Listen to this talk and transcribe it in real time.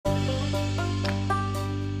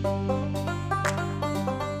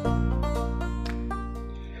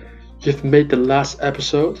You've made the last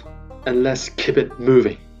episode, and let's keep it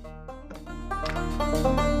moving.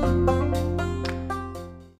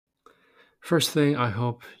 First thing, I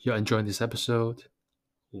hope you're enjoying this episode.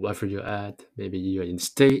 Wherever you're at, maybe you're in the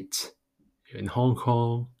States, you're in Hong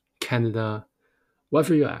Kong, Canada,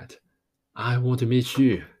 wherever you're at, I want to meet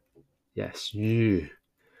you. Yes, you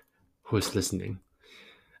who is listening.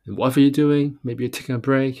 And whatever you're doing, maybe you're taking a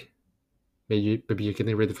break, maybe you're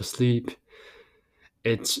getting ready for sleep.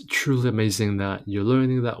 It's truly amazing that you're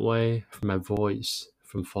learning that way from my voice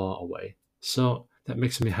from far away. So that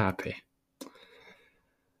makes me happy.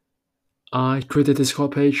 I created a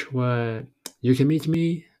Discord page where you can meet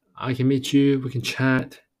me, I can meet you, we can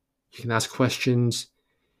chat, you can ask questions,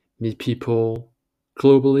 meet people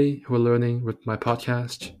globally who are learning with my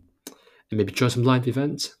podcast, and maybe join some live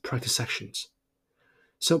events, practice sections.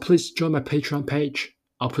 So please join my Patreon page.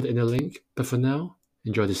 I'll put it in the link. But for now,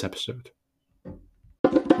 enjoy this episode.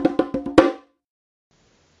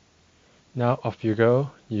 Now off you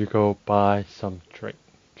go. You go buy some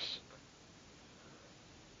drinks.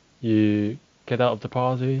 You get out of the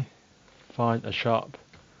party, find a shop.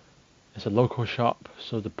 It's a local shop,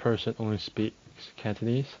 so the person only speaks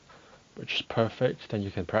Cantonese, which is perfect. Then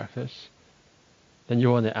you can practice. Then you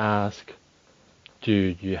want to ask,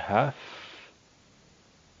 do you have?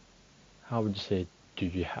 How would you say, do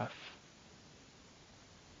you have?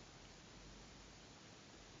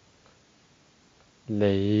 "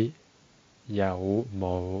你有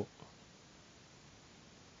冇?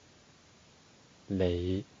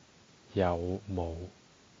你有冇?"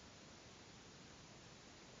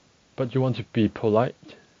 But you want to be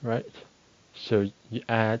polite, right? So you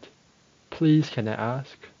add, please can I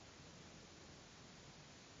ask?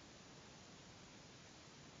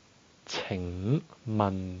 請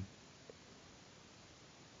問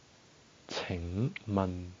請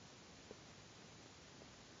問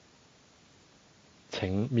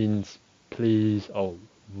請 means please or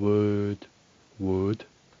would.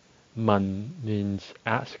問 means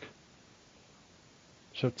ask.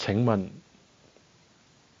 So 請問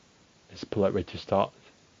is a polite way to start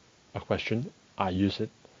a question. I use it.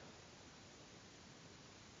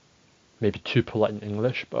 Maybe too polite in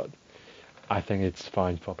English, but I think it's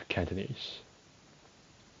fine for Cantonese.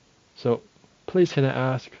 So please can I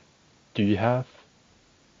ask, do you have?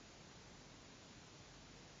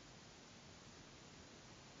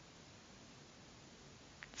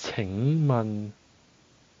 請問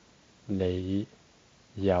你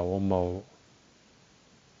有冇？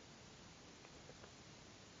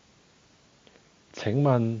請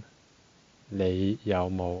問你有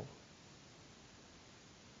冇？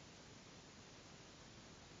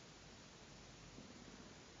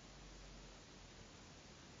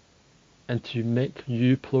 And to make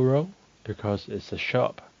you plural, because it's a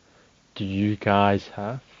shop, do you guys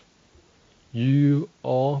have? You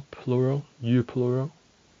all plural, you plural.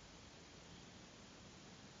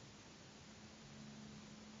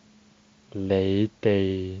 你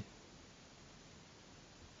哋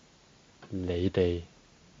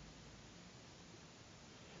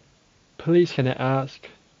Please can I ask,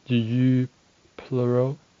 do you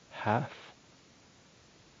plural have?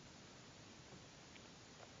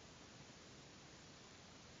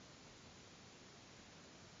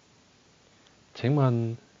 請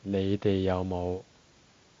問你哋有冇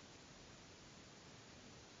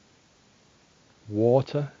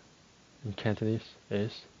Water in Cantonese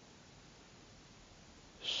is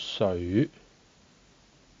水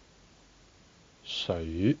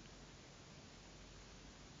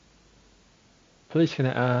Please can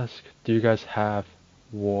I ask, do you guys have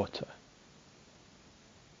water?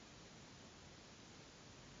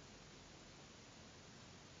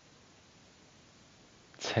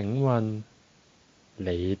 請問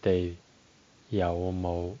你哋有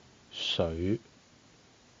冇水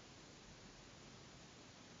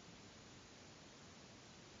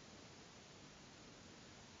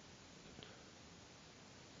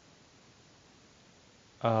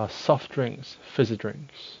？Soft drinks, fizzy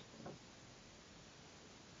drinks.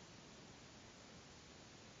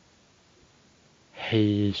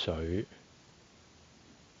 汽水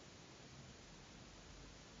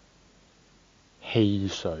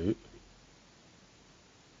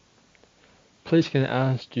Please can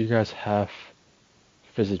I ask, do you guys have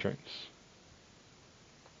fizzy drinks?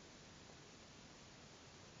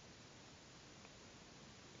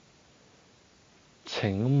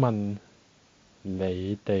 請問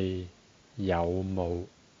你哋有冇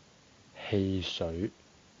汽水？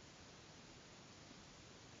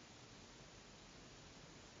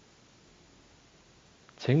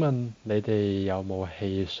請問你哋有冇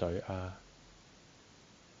汽水啊？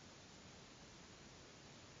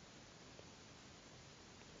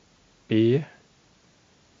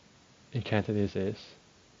 Cantonese is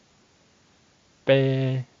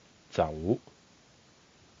啤酒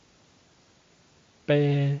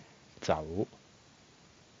啤酒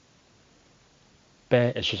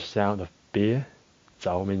Bear is just a sound of beer.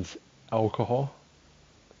 酒 means alcohol.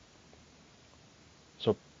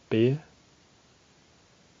 So beer.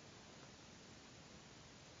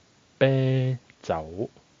 啤酒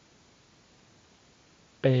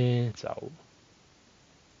啤酒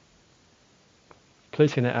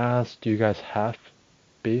Please can I ask, do you guys have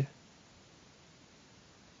beer?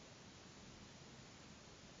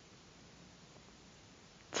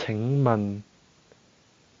 請問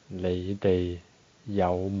你哋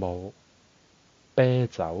有冇啤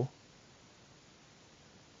酒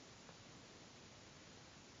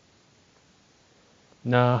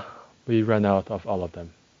？Nah, we ran out of all of them.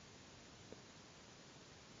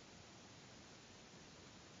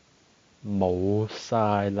 冇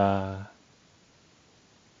晒啦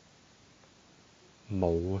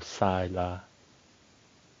冇晒啦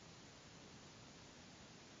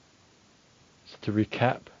So to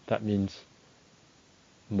recap, that means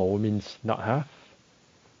冇 means not have,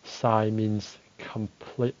 晒 means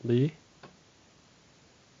completely,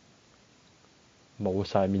 冇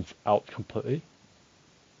晒 means out completely,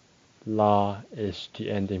 la is the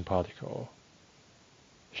ending particle,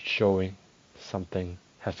 showing something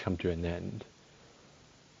has come to an end.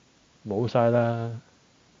 冇晒啦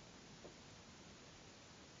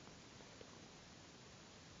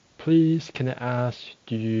Please can I ask,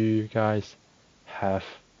 do you guys have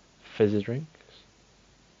fizzy drinks?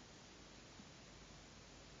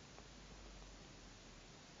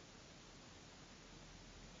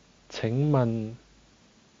 請問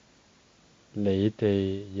你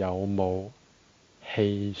哋有冇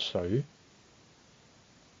汽水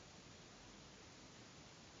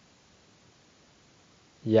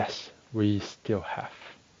？Yes, we still have.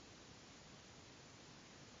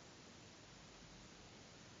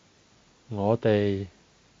 我哋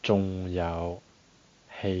仲有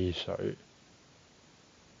汽水。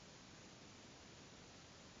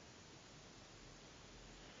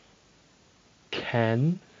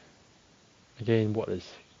Can, again, what is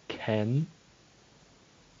can?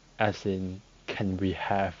 As in, can we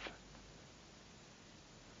have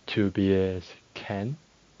 2 beers? Can.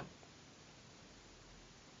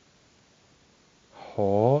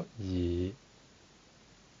 可以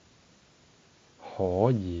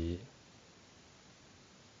可以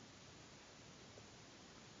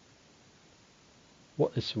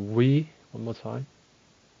What is we? One more time.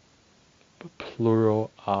 Plural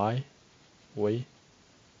I. We.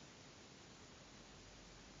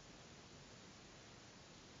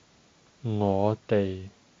 我哋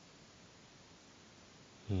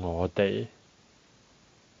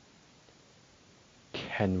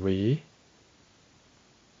Can we?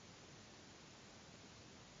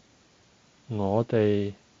 我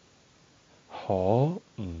哋可唔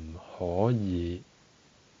可以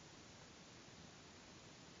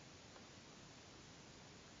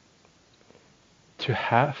To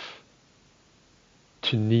have,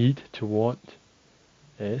 to need, to want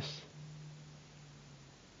is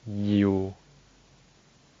要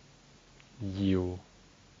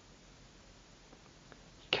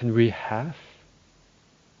Can we have?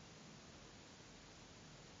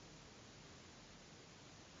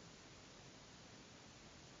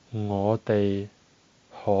 我哋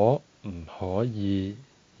可唔可以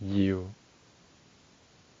要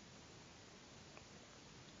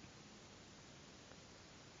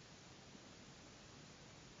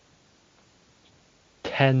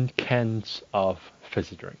 10 cans of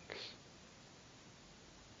fizzy drinks?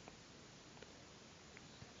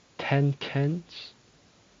 10 cans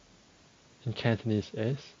in Cantonese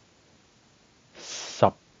is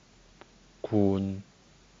 10罐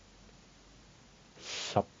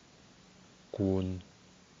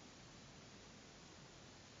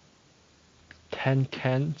 10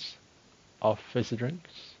 cans of fizzy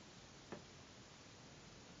drinks.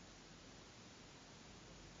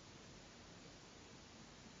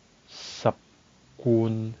 10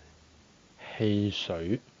罐汽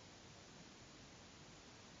水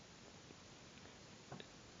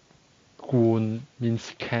罐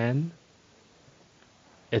means can.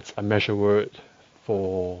 It's a measure word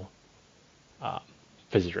for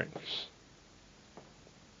fizzy drinks.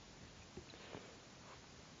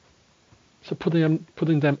 So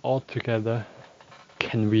putting them all together,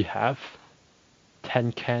 can we have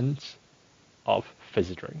 10 cans of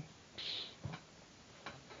fizzy drinks?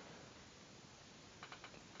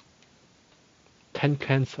 Ten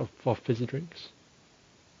cans of fizzy drinks.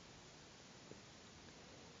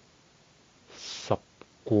 10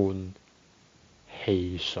罐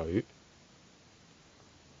汽水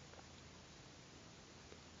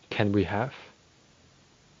can we have?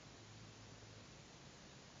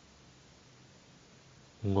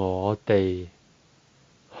 我哋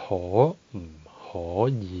可唔可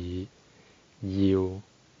以要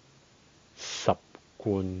10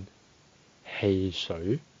罐汽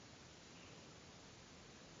水？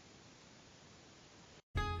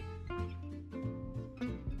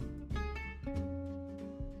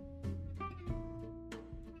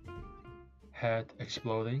 Head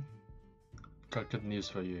exploding? Got good news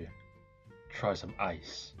for you. Try some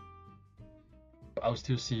ice. But I'll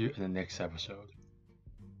still see you in the next episode.